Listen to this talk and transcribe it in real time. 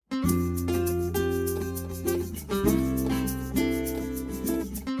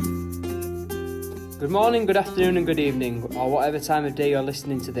Good morning, good afternoon and good evening, or whatever time of day you're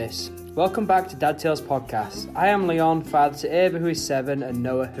listening to this. Welcome back to Dad Tales Podcast. I am Leon, father to Ava who is 7 and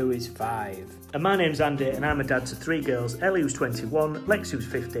Noah who is 5. And my name's Andy and I'm a dad to 3 girls, Ellie who's 21, Lex who's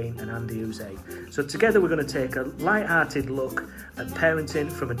 15 and Andy who's 8. So together we're going to take a light-hearted look at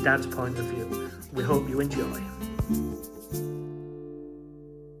parenting from a dad's point of view. We hope you enjoy.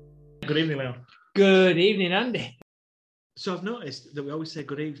 Good evening, Leon. Good evening, Andy. So I've noticed that we always say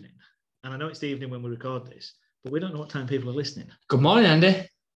good evening, and I know it's the evening when we record this, but we don't know what time people are listening. Good morning, Andy.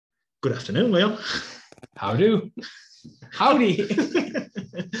 Good afternoon, Leon. Howdy.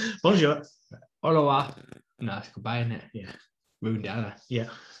 Bonjour. Au revoir. No, it's goodbye, isn't it? Yeah. Ruined Anna. Yeah.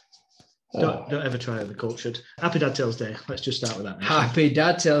 Don't ever try to be cultured. Happy Dad Tales Day. Let's just start with that. Happy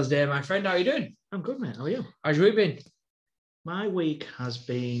Dad Tales Day, my friend. How are you doing? I'm good, mate. How are you? How's your week been? My week has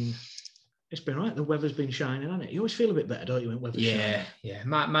been... It's been right. The weather's been shining, hasn't it? You always feel a bit better, don't you, when weather's shining? Yeah.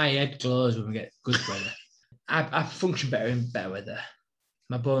 My head glows when we get good weather. I function better in better weather.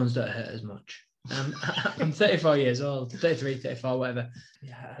 My bones don't hurt as much. I'm 34 years old, 33, 34, whatever.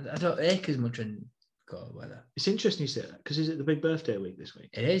 Yeah, I don't ache as much in cold weather. It's interesting you say that, because is it the big birthday week this week?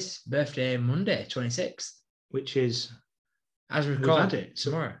 It is. Birthday Monday, 26th. Which is... As we We've record had it.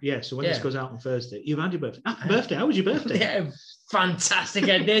 tomorrow. Yeah, so when this goes out on Thursday, you've had your birthday. Happy birthday. How was your birthday? Yeah, fantastic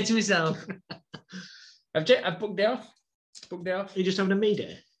idea to myself. I've booked day off. You're just having a me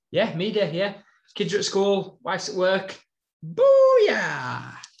day? Yeah, me day, yeah. Kids are at school, wife's at work.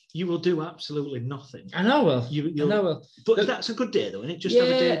 Booyah! You will do absolutely nothing. I know I will. I know I will. But that's a good day, though, isn't it? Just have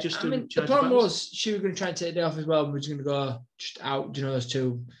a day just to the plan was she was going to try and take a day off as well. We're just going to go just out, those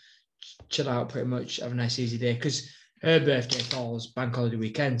two, chill out pretty much, have a nice easy day. Because her birthday falls bank holiday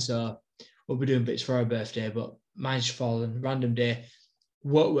weekend, so we'll be doing bits for her birthday, but mine's fallen, random day,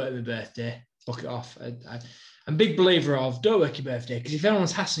 won't work my birthday, book it off. I'm a big believer of don't work your birthday, because if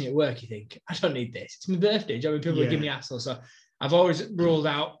anyone's hassling you at work, you think, I don't need this. It's my birthday. Do you know what I mean? People give me hassle. So I've always ruled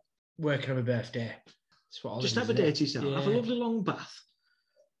out working on my birthday. Just have a day to yourself. Yeah. Have a lovely long bath.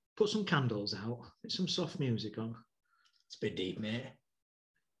 Put some candles out. Put some soft music on. It's a bit deep, mate.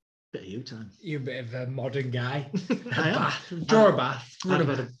 Bit of you time. You're a bit of a modern guy. Bath. Draw a bath. I'd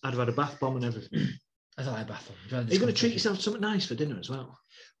have had a bath bomb and everything. I don't like bath bomb. Are you going to treat yourself to something nice for dinner as well?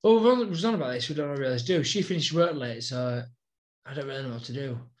 Well, we was on about this. We don't really do. She finished work late, so I don't really know what to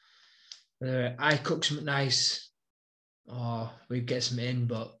do. Whether I cook something nice or we get something in,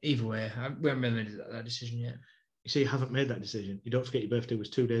 but either way, we haven't really made that decision yet. You see, you haven't made that decision. You don't forget your birthday was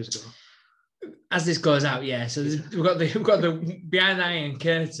 2 days ago. As this goes out, yeah. So we've got the behind the iron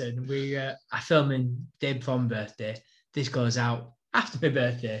curtain. We are filming day before my birthday. This goes out after my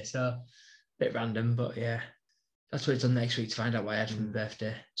birthday, so a bit random, but yeah. That's what it's on next week to find out what I had for my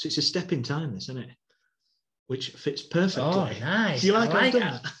birthday. So it's a step in time, this, isn't it? Which fits perfectly. Oh, nice. Do you like how I've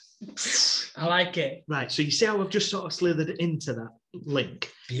done that? I like it. Right. So you see how I've just sort of slithered into that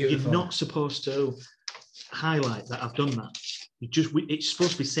link. Beautiful. You're not supposed to highlight that I've done that. It's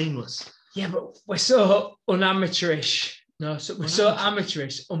supposed to be seamless. Yeah, but we're so unamateurish. No, so we're so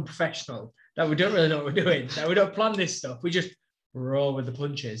amateurish, unprofessional that we don't really know what we're doing. That we don't plan this stuff. We just roll with the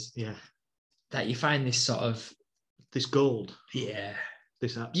punches. Yeah. That you find this sort of this gold. Yeah.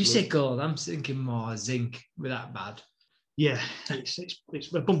 This absolute... You say gold. I'm thinking more zinc. We're that bad. Yeah, it's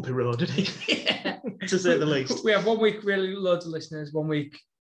a bumpy road, isn't it? Yeah. To say the least. We have 1 week really loads of listeners, 1 week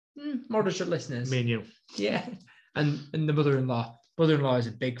moderate listeners. Me and you. Yeah. And the mother-in-law. Mother-in-law is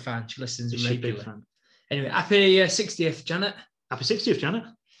a big fan. She listens regularly. Big fan. Anyway, happy 60th, Janet. Happy 60th, Janet.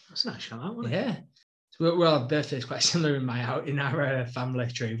 That's a nice shout out, wasn't it? Yeah. So we're all birthdays quite similar in our family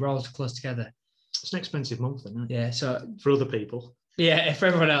tree. We're all close together. It's an expensive month, then, isn't it? Yeah. So for other people. Yeah, for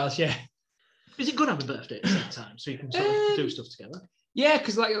everyone else, yeah. Is it good to have a birthday at the same time so you can sort of do stuff together? Yeah,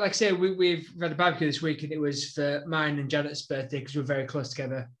 because like I say, we've had a barbecue this week and it was for mine and Janet's birthday because we're very close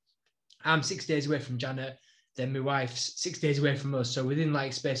together. I'm 6 days away from Janet, then my wife's 6 days away from us. So within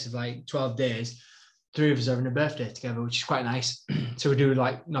like space of like 12 days, 3 of us are having a birthday together, which is quite nice. So we do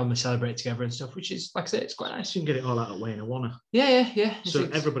like normally celebrate together and stuff, which is, like I say, it's quite nice. You can get it all out of the way in a wanna. Yeah. So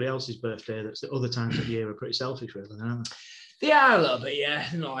everybody else's birthday, that's the other times of the year, are pretty selfish, really, aren't they? They are a little bit, yeah.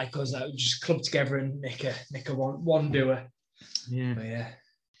 Not like us that just club together and make a one doer. Yeah. But yeah.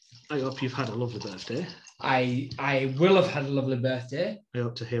 I hope you've had a lovely birthday. I will have had a lovely birthday. I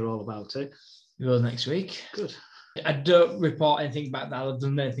hope to hear all about it. We will next week. Good. I don't report anything about that. I've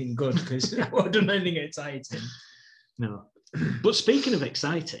done anything good because I've done anything exciting. No. But speaking of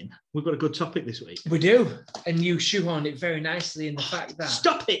exciting, we've got a good topic this week. We do. And you shoehorned it very nicely in the fact that...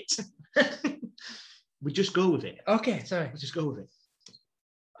 Stop it! We just go with it. Okay, sorry. We just go with it.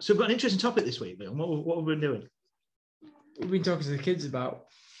 So we've got an interesting topic this week, Leon. What have we been doing? We've been talking to the kids about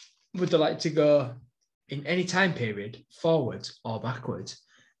would they like to go in any time period, forwards or backwards,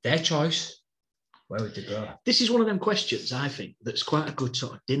 their choice, where would they go? This is one of them questions, I think, that's quite a good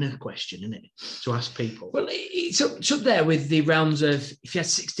sort of dinner question, isn't it? To ask people. Well, it's up there with the realms of if you had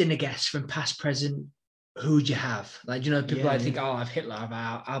 6 dinner guests from past, present, who'd you have? Like, you know, people think, oh, I'll have Hitler, I'll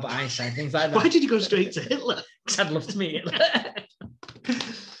have Albert Einstein, things like that. Why did you go straight to Hitler? Because I'd love to meet Hitler.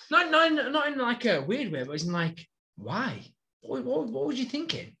 not in like a weird way, but it's in like, why? What was you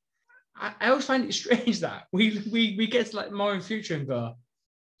thinking? I always find it strange that we get to like more in future and go,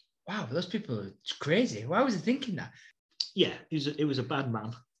 wow, those people are crazy. Why was he thinking that? Yeah, it was a bad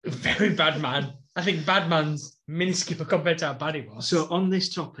man. Very bad man. I think bad man's minuscule compared to how bad he was. So on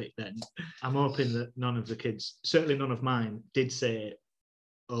this topic then, I'm hoping that none of the kids, certainly none of mine, did say,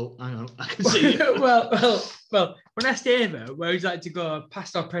 oh, hang on, I can see it. well, when I asked Ava where would you like to go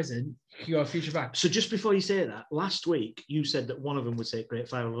past or present, you go future back. So just before you say that, last week you said that one of them would say Great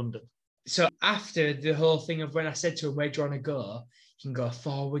Fire of London. So after the whole thing of when I said to him, where do you want to go? You can go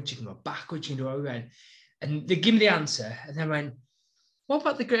forward, you can go backwards, you can do what we went. And they give me the answer. And then I went, what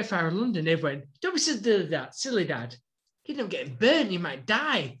about the Great Fire of London? They went, don't be silly dad. You don't get burnt, you might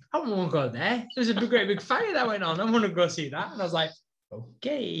die. I don't want to go there. There's a great big fire that went on. I want to go see that. And I was like,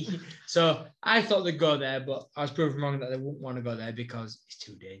 okay. So I thought they'd go there, but I was proven wrong that they wouldn't want to go there because it's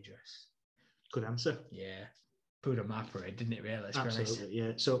too dangerous. Good answer. Yeah. Put on my parade, didn't it, really? Absolutely,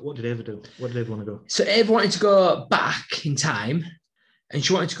 yeah. So what did Ava do? Where did Ava want to go? So Ava wanted to go back in time and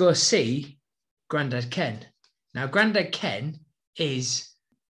she wanted to go see Grandad Ken. Now, Grandad Ken is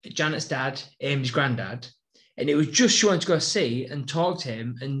Janet's dad, Amy's granddad. And it was just she wanted to go see and talk to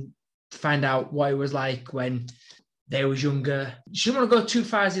him and find out what it was like when they was younger. She didn't want to go too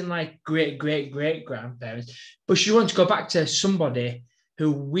far as in like great-great-great-grandparents, but she wanted to go back to somebody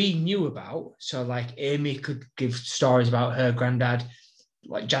who we knew about. So like Amy could give stories about her granddad,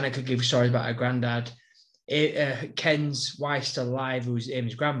 like Janet could give stories about her granddad. Ken's wife's still alive, who's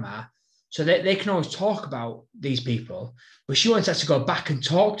Amy's grandma. So they can always talk about these people, but she wanted to go back and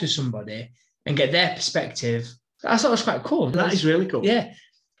talk to somebody and get their perspective. I thought it was quite cool. That is really cool. Yeah.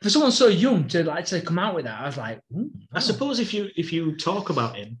 For someone so young to actually come out with that, I was like, wow. I suppose if you talk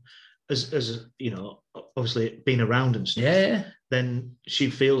about him as you know, obviously being around and stuff, then she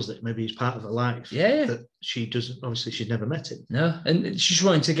feels that maybe he's part of her life. Yeah. That she doesn't, obviously she'd never met him. No. And she's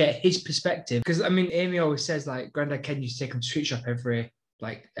wanting to get his perspective. Because I mean, Amy always says like, Grandad Ken used to take him to sweet shop every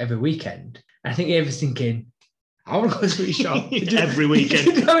weekend. And I think Ava's thinking, I want to go to sweet shop every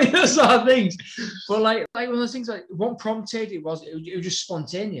weekend. I mean, those sort of things. But like one of those things, like what prompted it was just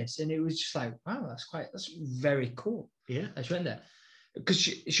spontaneous, and it was just like, wow, that's very cool. Yeah, I just went there because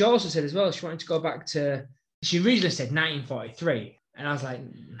she also said as well she wanted to go back to. She originally said 1943, and I was like,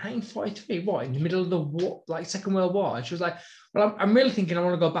 1943, what, in the middle of the war, like Second World War? And she was like, well, I'm really thinking I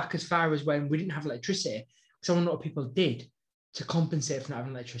want to go back as far as when we didn't have electricity, because I want to know what people did to compensate for not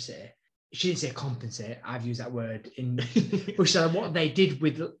having electricity. She didn't say compensate. I've used that word which is what they did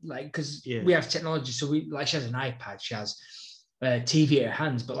with, like, because we have technology. So she has an iPad, she has a TV at her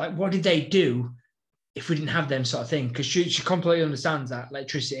hands, but like, what did they do if we didn't have them sort of thing? Because she completely understands that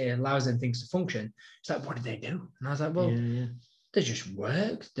electricity allows them things to function. It's like, what did they do? And I was like, well, they just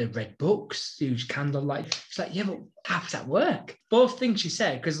worked. They read books, used candlelight. It's like, yeah, but how does that work? Both things she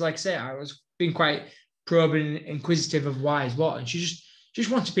said, because like I say, I was being quite probing, inquisitive of why is what, and she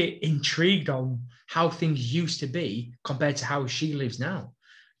just wants to be intrigued on how things used to be compared to how she lives now.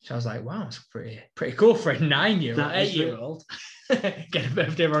 So I was like, wow, it's pretty cool for a 9-year-old, 8-year-old. Get a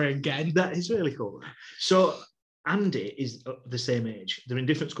birthday wrong again. That is really cool. So Andy is the same age. They're in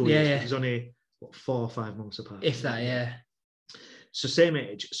different school years. He's only 4 or 5 months apart. If that, yeah. So same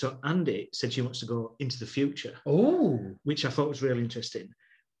age. So Andy said she wants to go into the future. Oh. Which I thought was really interesting.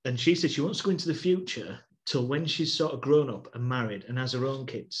 And she said she wants to go into the future till when she's sort of grown up and married and has her own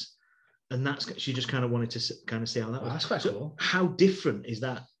kids. And she just kind of wanted to kind of see how that was. That's quite cool. How different is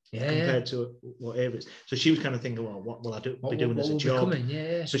that compared to what Ava is? So she was kind of thinking, well, what will I be doing as a job?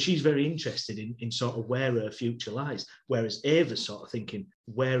 So she's very interested in sort of where her future lies. Whereas Ava's sort of thinking,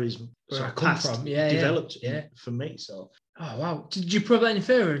 where is where I come from? Developed for me. So. Oh, wow. Did you probe that any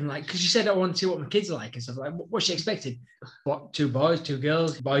further? And like, because you said I want to see what my kids are like and stuff. Like, what she expected? What, 2 boys, 2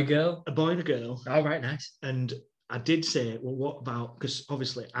 girls, boy, girl? A boy and a girl. Oh, right, nice. And I did say, well, what about, because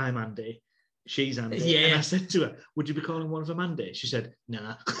obviously I'm Andy, she's Andy. Yeah. And I said to her, would you be calling one of them Andy? She said,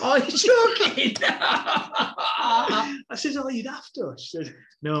 nah. Oh, you're joking. I said, oh, you'd have to. She said,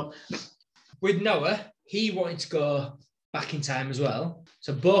 no. With Noah, he wanted to go back in time as well.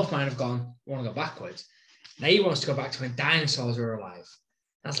 So both mine have gone, want to go backwards. Now he wants to go back to when dinosaurs were alive.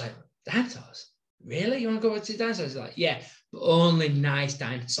 I was like, dinosaurs? really? You want to go to dinosaurs? He's like, yeah, but only nice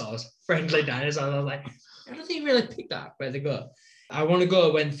dinosaurs, friendly dinosaurs. I was like, I don't think you really picked that where they go. I want to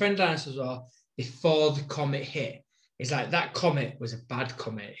go when friendly dinosaurs are before the comet hit. It's like that comet was a bad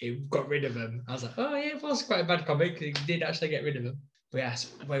comet. It got rid of them. I was like, oh yeah, it was quite a bad comet because it did actually get rid of them. But yeah,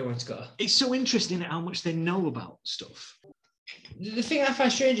 that's where we want to go. It's so interesting how much they know about stuff. The thing I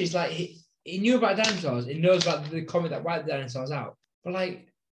find strange is like he knew about dinosaurs. He knows about the comet that wiped the dinosaurs out. But like,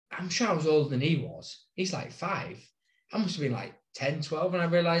 I'm sure I was older than he was. He's like 5. I must have been like 10, 12 when I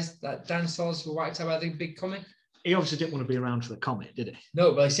realised that dinosaurs were wiped out by the big comet. He obviously didn't want to be around for the comet, did he?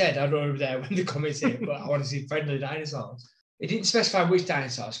 No, but he said, I don't want to be there when the comet's hit, but I want to see friendly dinosaurs. It didn't specify which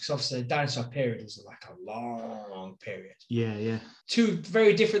dinosaurs, because obviously the dinosaur period is like a long period. Yeah. 2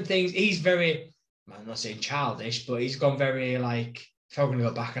 very different things. He's very, I'm not saying childish, but he's gone very like, if I were going to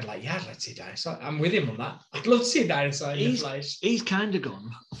go back, I'd like, yeah, I'd like to see a dinosaur. I'm with him on that. I'd love to see a dinosaur in the flesh. He's kind of gone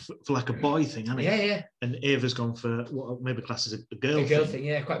for like a boy thing, hasn't he? Yeah. And Ava's gone for what maybe class as a girl thing.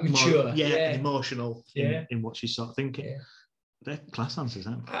 Yeah, quite mature. More, and emotional in what she's sort of thinking. Yeah. They're class answers,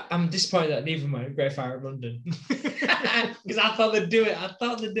 aren't they? I'm disappointed that neither of them went Great Fire of London. Because I thought they'd do it.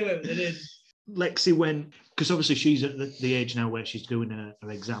 But they didn't. Lexi went, because obviously she's at the age now where she's doing her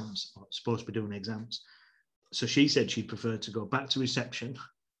exams, or supposed to be doing exams. So she said she'd prefer to go back to reception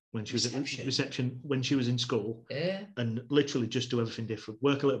when she was at reception when she was in school, and literally just do everything different,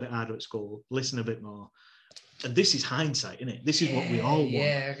 work a little bit harder at school, listen a bit more. And this is hindsight, isn't it? This is what we all want.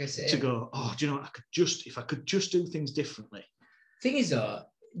 Yeah, I guess to go, oh, do you know what? If I could just do things differently. Thing is though,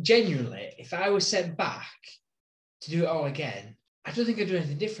 genuinely, if I was sent back to do it all again, I don't think I'd do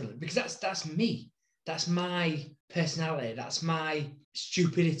anything differently, because that's me. That's my personality. That's my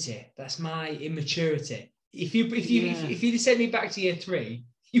stupidity. That's my immaturity. If you'd sent me back to year 3,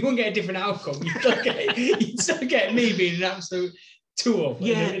 you won't get a different outcome. You'd still get me being an absolute tool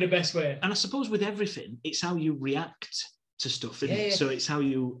in the best way. And I suppose with everything, it's how you react to stuff, isn't it? So it's how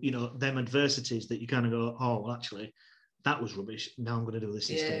you them adversities that you kind of go, oh, well, actually, that was rubbish. Now I'm going to do this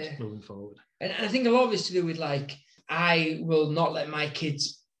instead, moving forward. And I think a lot of it's to do with like, I will not let my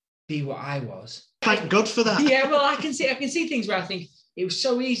kids be what I was. Thank God for that. Yeah, well, I can see things where I think it was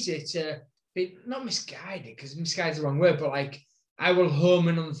so easy to be not misguided, because misguided is the wrong word, but like I will home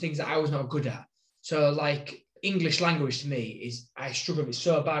in on the things that I was not good at. So like English language to me is, I struggle with it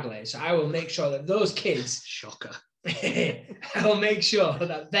so badly. So I will make sure that those kids, shocker, I will make sure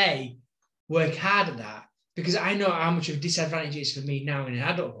that they work hard at that, because I know how much of a disadvantage it is for me now in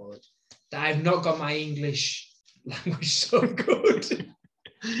adulthood that I've not got my English language so good.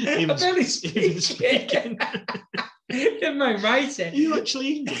 I barely speak it. Never mind writing. Are you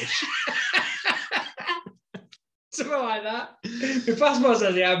actually English? Something like that. My passport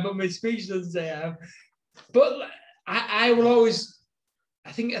says I am, but my speech doesn't say I am. But I will always,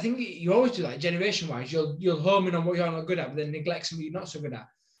 I think you always do that generation-wise. You'll home in on what you're not good at, but then neglect something you're not so good at.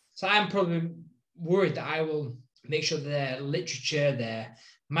 So I'm probably worried that I will make sure that their literature, their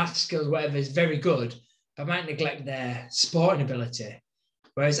math skills, whatever, is very good. I might neglect their sporting ability.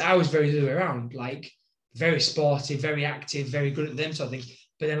 Whereas I was very the other way around, like very sporty, very active, very good at them sort of thing,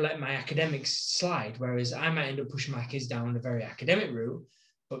 but then let my academics slide. Whereas I might end up pushing my kids down a very academic route,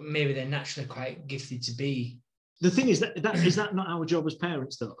 but maybe they're naturally quite gifted to be. The thing is that is that not our job as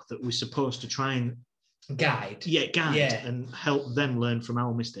parents, though, that we're supposed to try and guide and help them learn from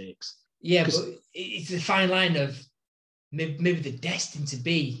our mistakes? Yeah, but it's the fine line of maybe they're destined to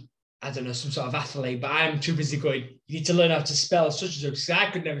be, I don't know, some sort of athlete, but I'm too busy going, you need to learn how to spell such and such, because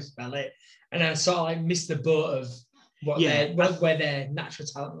I could never spell it. And I sort of like missed the boat of where their natural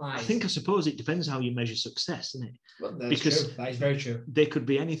talent lies. I suppose it depends how you measure success, isn't it? Well, because true. That is very true. They could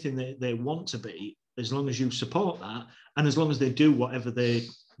be anything that they want to be, as long as you support that, and as long as they do whatever they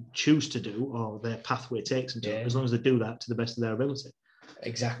choose to do, or their pathway takes them to, as long as they do that to the best of their ability.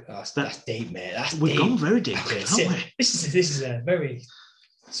 Exactly. That's deep, mate. We've gone very deep here, haven't we? This is a very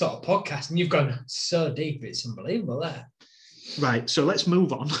sort of podcast, and you've gone so deep, it's unbelievable there. Right, so let's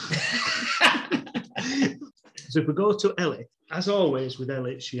move on. So if we go to Ellie, as always with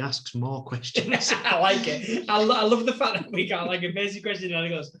Ellie, she asks more questions. I like it. I love the fact that we got like a basic question and Ellie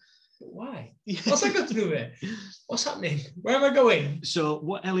goes, why? What's that got to do with it? What's happening? Where am I going? So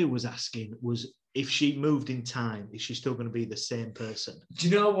what Ellie was asking was, if she moved in time, is she still going to be the same person? Do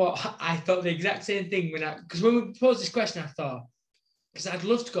you know what? I thought the exact same thing because when we posed this question, I thought, because I'd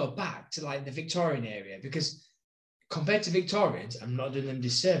love to go back to like the Victorian area, because compared to Victorians, I'm not doing them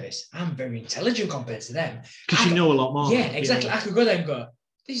disservice. I'm very intelligent compared to them. Because you know a lot more. Yeah, exactly. I could go there and go,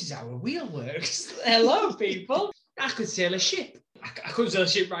 this is how a wheel works. Hello, people. I could sail a ship. I couldn't sail a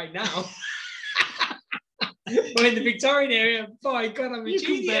ship right now. But in the Victorian area, boy, God, I'm a genius.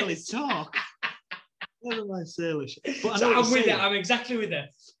 You can barely talk. Never mind sailor shit. But I So know what I'm you're with it. saying. I'm exactly with it.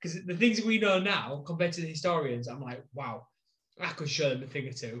 Because the things we know now compared to the historians, I'm like, wow, I could show them a thing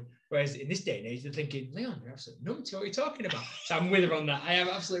or two. Whereas in this day and age, they're thinking, Leon, you're absolutely nuts. What are you talking about? So I'm with her on that. I am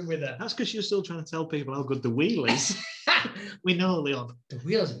absolutely with her. That's because you're still trying to tell people how good the wheel is. We know, Leon. The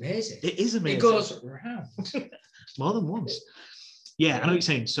wheel's amazing. It is amazing. It goes round. More than once. Yeah, I know what you're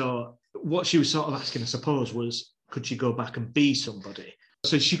saying. So what she was sort of asking, I suppose, was could she go back and be somebody?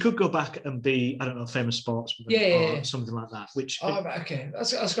 So she could go back and be, I don't know, a famous sportsman or something like that. Which Okay.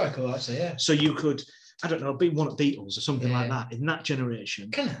 That's quite cool, actually, yeah. So you could, I don't know, be one of the Beatles or something like that in that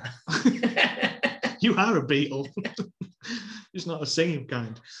generation. Can I? You are a Beatle. It's not a singing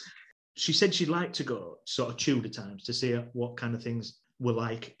kind. She said she'd like to go sort of Tudor times to see what kind of things were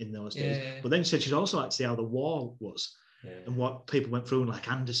like in those days. Yeah. But then she said she'd also like to see how the war was and what people went through,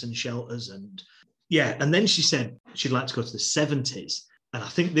 like Anderson shelters and and then she said she'd like to go to the 70s. And I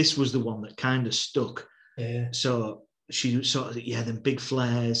think this was the one that kind of stuck. Yeah. So she sort of, them big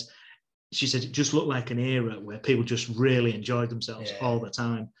flares. She said it just looked like an era where people just really enjoyed themselves all the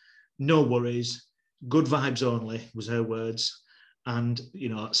time. No worries, good vibes only was her words. And,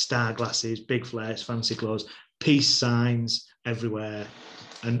 star glasses, big flares, fancy clothes, peace signs everywhere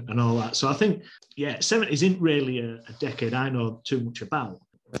and all that. So I think, 70s isn't really a decade I know too much about.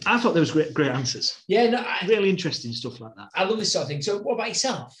 I thought there was great answers. Yeah, no, really interesting stuff like that. I love this sort of thing. So what about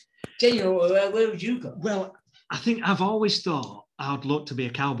yourself? Genuinely, where would you go? Well, I think I've always thought I'd look to be a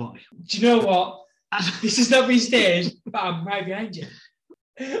cowboy. Do you know what? This is not being staged, but I'm right behind you.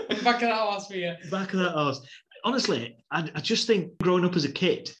 I'm back of that horse for you. Back of that horse. Honestly, I just think growing up as a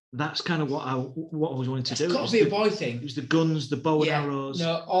kid, that's kind of what I always wanted to do. It's got to be a boy thing. It was the guns, the bow and arrows.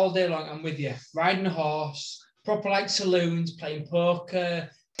 No, all day long, I'm with you. Riding a horse, proper like saloons, playing poker.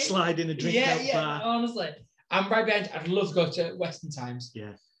 Sliding a drink out bar. Honestly. I'm right behind you. I'd love to go to Western times.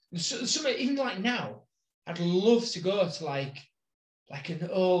 Yeah. So, even like now, I'd love to go to like an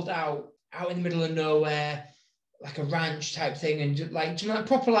old out in the middle of nowhere, like a ranch type thing, and just, like, do you know, like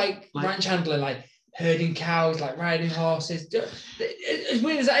proper like ranch handling, like herding cows, like riding horses. As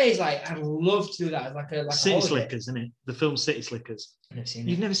weird as that is, like I'd love to do that as like a City Slickers, isn't it? The film City Slickers. I've never seen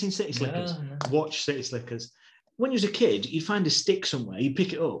it. You've never seen City Slickers? No. Watch City Slickers. When you was a kid, you'd find a stick somewhere, you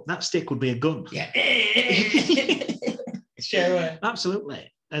pick it up, that stick would be a gun. Yeah. Sure.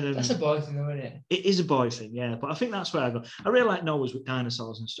 Absolutely. And that's a boy thing, though, isn't it? It is a boy thing, yeah. But I think that's where I go. I really like Noah's with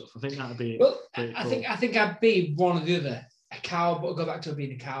dinosaurs and stuff. I think that'd be I cool. think I'd be one or the other. A cowboy, go back to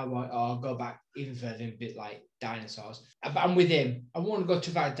being a cowboy, or go back even further and a bit like dinosaurs. But I'm with him. I want to go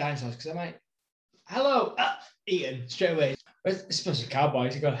too far with dinosaurs because I might, hello, eaten straight away. Especially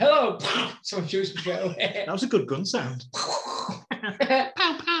cowboys, you go, hello, someone shoots me straight away. That was a good gun sound. Pow,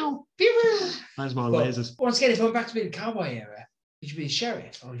 pow, pew. Mine's more lasers. Once again, if I went back to being the cowboy era, you should be the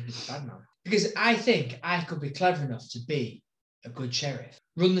sheriff or you should be the bad man. Because I think I could be clever enough to be a good sheriff.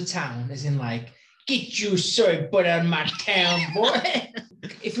 Run the town, as in like, get you soy butter on my town, boy.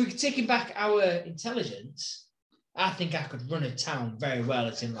 If we could take back our intelligence, I think I could run a town very well,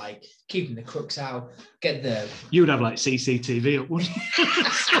 as in like keeping the crooks out, get the... You would have like CCTV up, wouldn't you?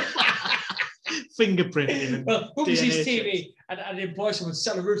 Fingerprinting. Well, who was CCTV? I'd employ someone to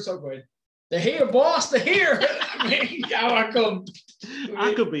sell a rooftop going, they're here, boss, they're here. How I come.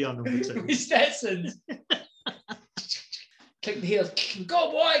 I could be on number 2. With Stetsons. Click the heels.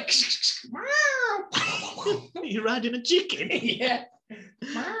 Go, boy. You're riding a chicken. Yeah.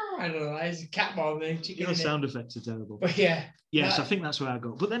 I don't know. It's a cat ball thing. Your sound effects are terrible. But yeah. Yes, I think that's where I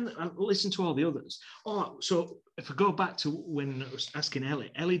go. But then I listen to all the others. Oh, so if I go back to when I was asking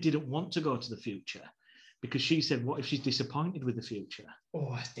Ellie didn't want to go to the future because she said, what if she's disappointed with the future?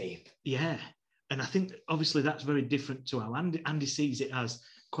 Oh, that's deep. Yeah. And I think obviously that's very different to how Andy sees it as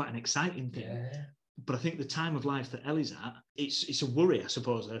quite an exciting thing. Yeah. But I think the time of life that Ellie's at, it's a worry, I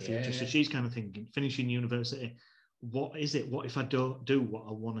suppose, her future. Yeah. So she's kind of thinking, finishing university, what is it? What if I don't do what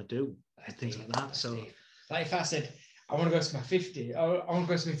I want to do? And things like that. So, like if I said, I want to go to my 50s, I want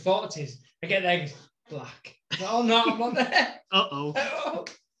to go to my 40s, I get there, black. Oh, no, I'm not there. Uh-oh.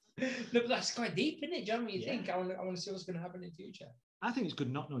 No, but that's quite deep, isn't it, John? What you think? I want to see what's going to happen in the future. I think it's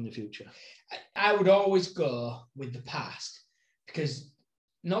good not knowing the future. I would always go with the past because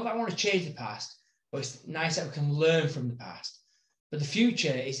not that I want to change the past, but it's nice that we can learn from the past. But the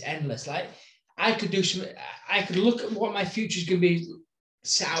future is endless. Like I could look at what my future is going to be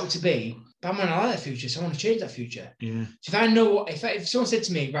set out to be, but I'm going to like that future, so I want to change that future. Yeah. So if I know if someone said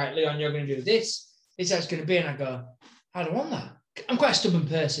to me, right, Leon, you're going to do this is how it's going to be, and I go, I don't want that. I'm quite a stubborn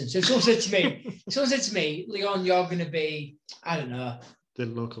person. So if someone said to me, Leon, you're going to be, I don't know, the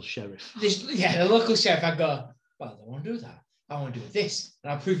local sheriff. The local sheriff. I go, well, I don't want to do that. I want to do this.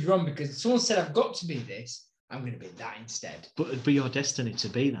 And I'll prove you wrong because someone said I've got to be this. I'm going to be that instead. But it'd be your destiny to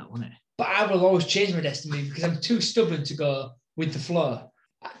be that, wouldn't it? But I will always change my destiny because I'm too stubborn to go with the flow.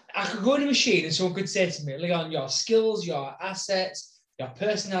 I could go in a machine and someone could say to me, Leon, your skills, your assets, your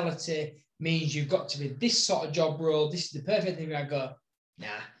personality means you've got to be this sort of job role. This is the perfect thing. I go, nah,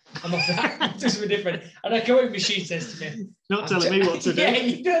 I'm off that. Do something different. And I come with machine says to me, not telling me what to do. Yeah,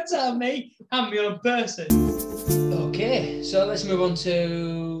 you don't tell me. I'm my own person. Okay, so let's move on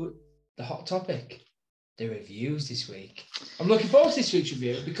to the hot topic, the reviews this week. I'm looking forward to this week's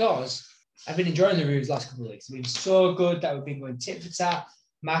review because I've been enjoying the reviews the last couple of weeks. It's been so good that we've been going tit for tat.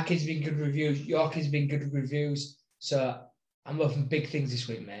 My kids have been good reviews. Your kids have been good reviews. So I'm hoping big things this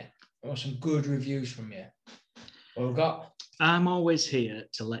week, mate. I want some good reviews from you. What we've got? I'm always here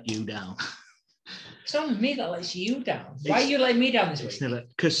to let you down. It's not me that lets you down. Why are you letting me down this week? Never,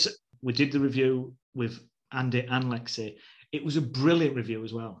 because we did the review with Andy and Lexi. It was a brilliant review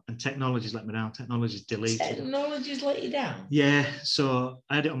as well. And technology's let me down. Technology's deleted. Technology's let you down? Yeah. So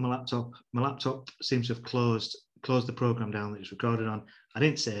I had it on my laptop. My laptop seems to have closed the program down that it was recorded on. I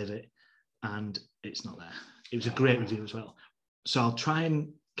didn't save it and it's not there. It was a great review as well. So I'll try and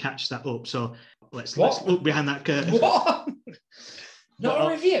catch that up. So let's look behind that curtain. What? Not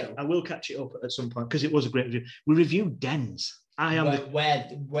a review? I will catch it up at some point because it was a great review. We reviewed dens.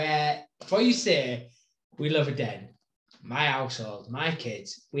 Where before you say we love a den, my household, my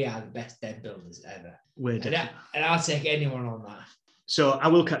kids, we are the best den builders ever. And I'll take anyone on that. So I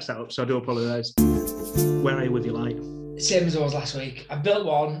will catch that up. So I do apologise. Where are you with your light? Same as I was last week. I built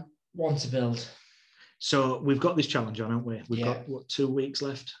one to build. So we've got this challenge on, haven't we? We've got, 2 weeks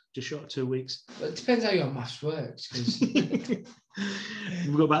left? Just short of 2 weeks. Well, it depends how your maths works. We've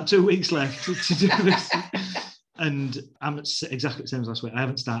got about 2 weeks left to do this. And I'm exactly the same as last week. I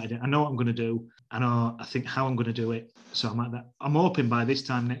haven't started it. I know what I'm going to do. I think how I'm going to do it. So I'm hoping by this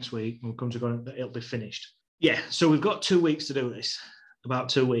time next week, we'll come to go, it'll be finished. Yeah, so we've got 2 weeks to do this. About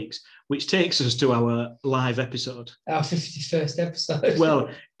 2 weeks, which takes us to our live episode. Our 51st episode. Well,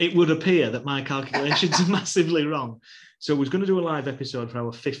 it would appear that my calculations are massively wrong. So we're going to do a live episode for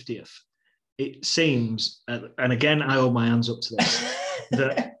our 50th. It seems, and again, I hold my hands up to this,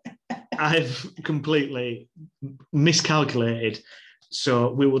 that I've completely miscalculated.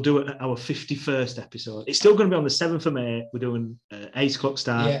 So we will do it at our 51st episode. It's still going to be on the 7th of May. We're doing 8 o'clock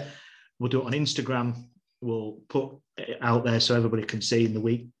start. Yeah. We'll do it on Instagram. We'll put it out there so everybody can see in the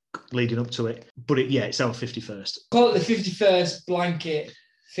week leading up to it. But it's our 51st. Call it the 51st blanket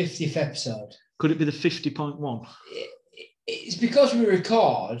 50th episode. Could it be the 50.1? It's because we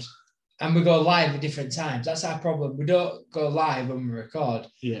record and we go live at different times. That's our problem. We don't go live when we record.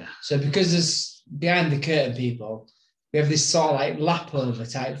 Yeah. So because there's behind the curtain people, we have this sort of like lap over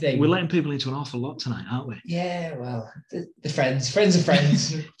type thing. We're letting people into an awful lot tonight, aren't we? Yeah, well, the friends are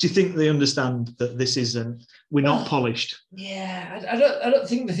friends. Do you think they understand that this isn't? We're not polished. Yeah, I don't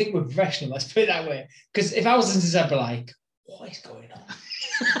think they think we're professional. Let's put it that way. Because if I was into this, I'd be like, "What is going on?"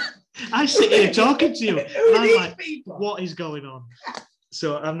 I sit here talking to you, and I'm like, people? "What is going on?"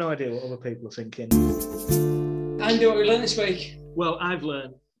 So I have no idea what other people are thinking. Andy, what we learned this week? Well, I've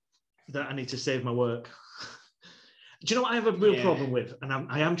learned that I need to save my work. Do you know what I have a real problem with? And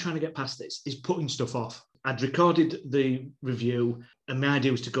I am trying to get past this, is putting stuff off. I'd recorded the review and my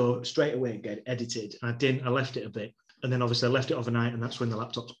idea was to go straight away and get it edited. And I didn't, I left it a bit. And then obviously I left it overnight and that's when the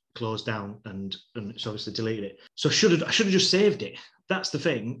laptop closed down and it's obviously deleted it. So I should have just saved it. That's the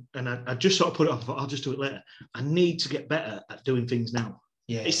thing. And I just sort of put it off, I'll just do it later. I need to get better at doing things now.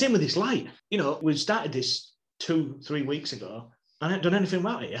 Yeah. It's same with this light. You know, we started this 2-3 weeks ago. I haven't done anything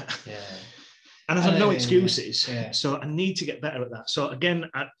about it yet. Yeah. And I've had no excuses, yeah. So I need to get better at that. So again,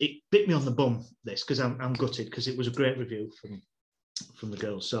 it bit me on the bum, this, because I'm gutted, because it was a great review from the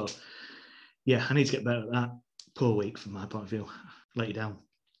girls. So yeah, I need to get better at that. Poor week from my point of view. Let you down.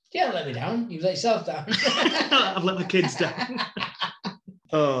 Yeah, let me down. You've let yourself down. I've let my kids down.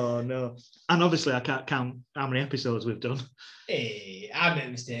 Oh no. And obviously I can't count how many episodes we've done. Hey, I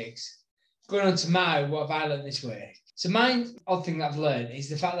make mistakes. Going on to what have I learned this week? So my odd thing that I've learned is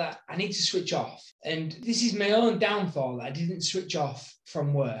the fact that I need to switch off. And this is my own downfall, that I didn't switch off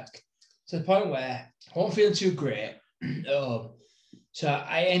from work to the point where I wasn't feeling too great at home. So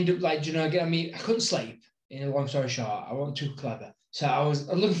I end up I couldn't sleep, in a long story short. I wasn't too clever. So I was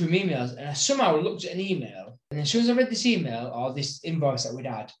looking through my emails and I somehow looked at an email. And as soon as I read this email or this invoice that we'd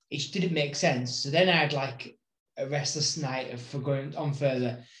had, it just didn't make sense. So then I had like a restless night for going on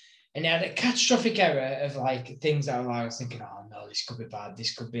further. And it had a catastrophic error of like things that I was thinking, oh no, this could be bad,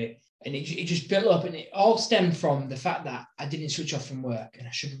 this could be. And it just built up, and it all stemmed from the fact that I didn't switch off from work, and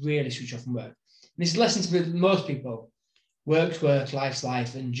I should really switch off from work. And this is a lesson to most people. work's work, life's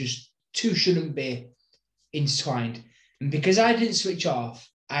life, and just two shouldn't be intertwined. And because I didn't switch off,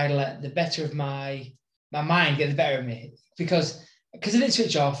 I let the better of my mind get the better of me. Because I didn't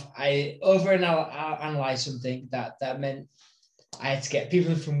switch off, I overanalyzed something that meant I had to get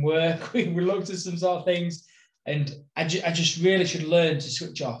people from work. We looked at some sort of things, and I just really should learn to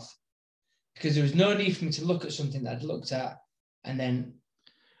switch off, because there was no need for me to look at something that I'd looked at and then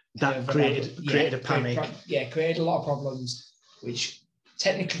that created a panic. Created a lot of problems, which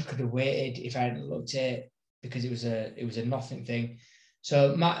technically could have waited if I hadn't looked at it, because it was a nothing thing.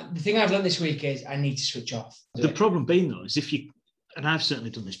 So the thing I've learned this week is I need to switch off. The problem being though is and I've certainly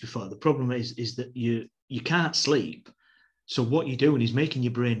done this before, the problem is that you can't sleep. So what you're doing is making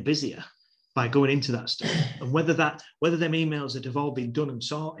your brain busier by going into that stuff. And whether them emails that have all been done and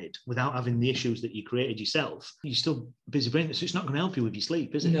sorted without having the issues that you created yourself, you're still busy brain. So it's not going to help you with your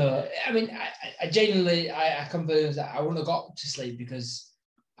sleep, is it? No, I mean, I genuinely, I confirm that I wouldn't have got to sleep because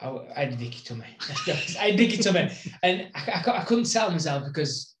I had a dicky tummy. I had a dicky tummy. And I couldn't settle myself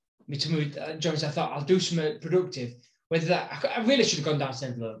because my tummy, Jones, I thought I'll do something productive. Whether that, I really should have gone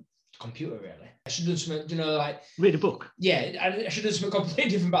downstairs to the computer, really. I should have done something, like... Read a book. Yeah, I should have done something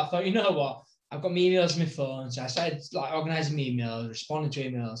completely different, but I thought, you know what? I've got my emails on my phone, so I started organising my emails, responding to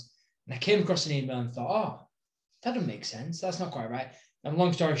emails, and I came across an email and thought, oh, that doesn't make sense. That's not quite right. And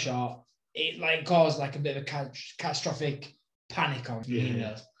long story short, it caused a bit of a catastrophic panic on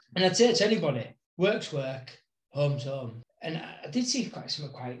emails. And I'd say it to anybody, work's work, home's home. And I did see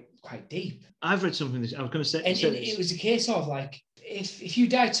something quite deep. I've read something I was going to say. And it was a case of if you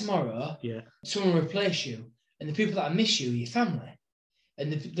die tomorrow, someone will replace you, and the people that miss you are your family,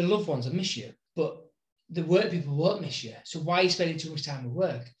 and the loved ones will miss you, but the work people won't miss you. So why are you spending too much time at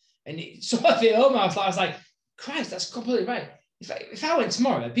work? And it sort of hit home. I was like, Christ, that's completely right. If I went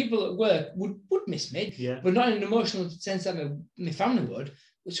tomorrow, people at work would miss me, but not in an emotional sense that my family would.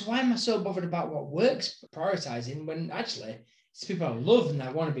 So why am I so bothered about what work's prioritising when actually it's people I love and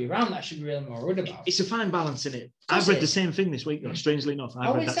I want to be around that I should be really more worried about? It's a fine balance, isn't it? I've read the same thing this week, though, strangely enough.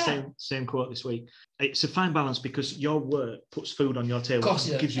 I've read that same quote this week. It's a fine balance because your work puts food on your table. Of course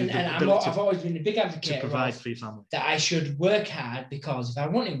it does. Gives you I've always been a big advocate to provide for your family. That I should work hard, because if I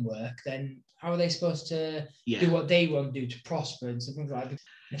want in work, then how are they supposed to do what they want to do to prosper and something like that?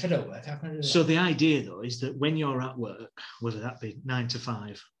 And if I don't work, how can I do that? So the idea, though, is that when you're at work, whether that be 9 to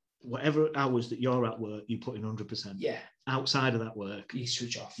 5, whatever hours that you're at work, you put in 100%. Yeah. Outside of that work, you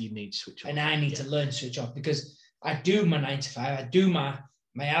switch off. You need to switch off. And I need to learn to switch off, because I do my 9 to 5, I do my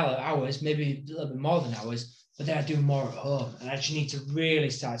hours, maybe a little bit more than hours, but then I do more at home. And I just need to really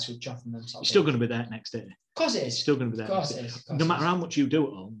start to switch off from them. You're still going to be there next day. Of course it is. Still going to be there. Of course it is. No matter how much you do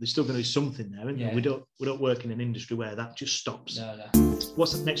at home, there's still going to be something there, isn't there? We don't work in an industry where that just stops. No.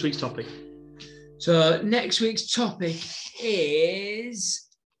 What's next week's topic? So next week's topic is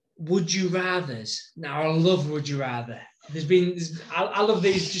would you rathers. Now, I love would you rather. I love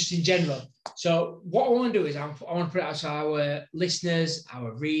these just in general. So what I want to do is I want to put it out to our listeners,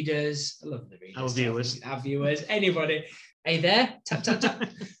 our readers. I love the readers. Our viewers, anybody. Are you there? Tap, tap, tap.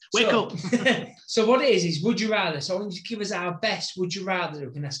 Wake up. So what it is would you rather. So I want you to give us our best would you rather that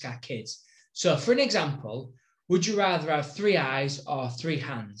we can ask our kids. So for an example, would you rather have 3 eyes or 3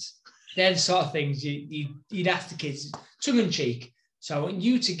 hands? They're the sort of things you'd ask the kids, tongue in cheek. So I want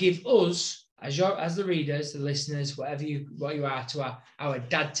you to give us, as the readers, the listeners, what you are to our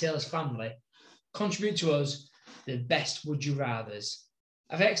Dad Tales family, contribute to us the best would you rathers.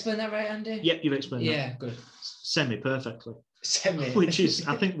 Have I explained that right, Andy? Yeah, you've explained that. Yeah, good. Semi-perfectly. Semi. Which is,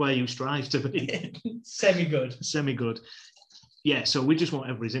 I think, where you strive to be. Semi-good. Semi-good. Yeah, so we just want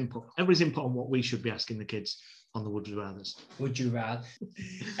everybody's input. Everybody's input on what we should be asking the kids on the would you rathers. Would you rather.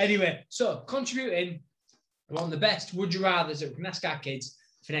 Anyway, so contributing, I want the best would you rathers that we can ask our kids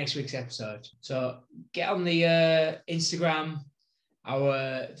for next week's episode. So get on the Instagram,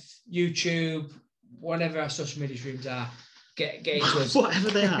 our YouTube, whatever our social media streams are. Get into us. Whatever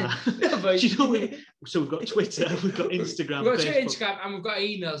they are. No, do you know so we've got Twitter, we've got Instagram, we've got Twitter, Instagram, and we've got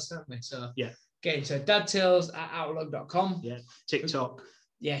emails, haven't we? So yeah. Get into dadtales@outlook.com. Yeah. TikTok.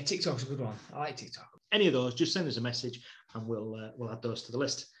 Yeah, TikTok's a good one. I like TikTok. Any of those, just send us a message and we'll add those to the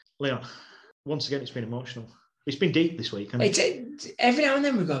list. Leon, once again, it's been emotional. It's been deep this week, hasn't it? Every now and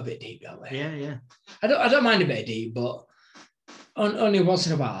then we go a bit deep, don't we? Yeah. I don't mind a bit deep, but only once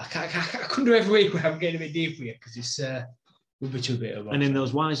in a while. I couldn't do every week without getting a bit deep with you because it's would be too bit of. And in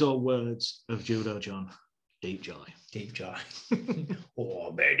those wise old words of Judo John, deep joy. Deep joy.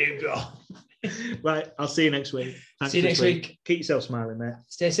 Oh, very deep joy. Right, I'll see you next week. See you next week. Keep yourself smiling, mate.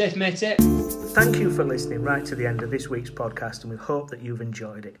 Stay safe, mate. Thank you for listening right to the end of this week's podcast, and we hope that you've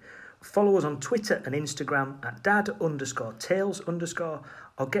enjoyed it. Follow us on Twitter and Instagram at dad_tales_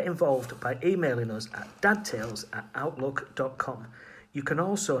 or get involved by emailing us at dadtales@outlook.com. You can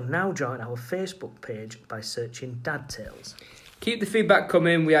also now join our Facebook page by searching Dad Tales. Keep the feedback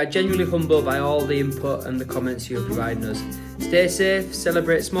coming. We are genuinely humbled by all the input and the comments you're providing us. Stay safe,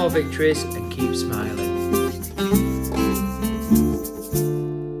 celebrate small victories, and keep smiling.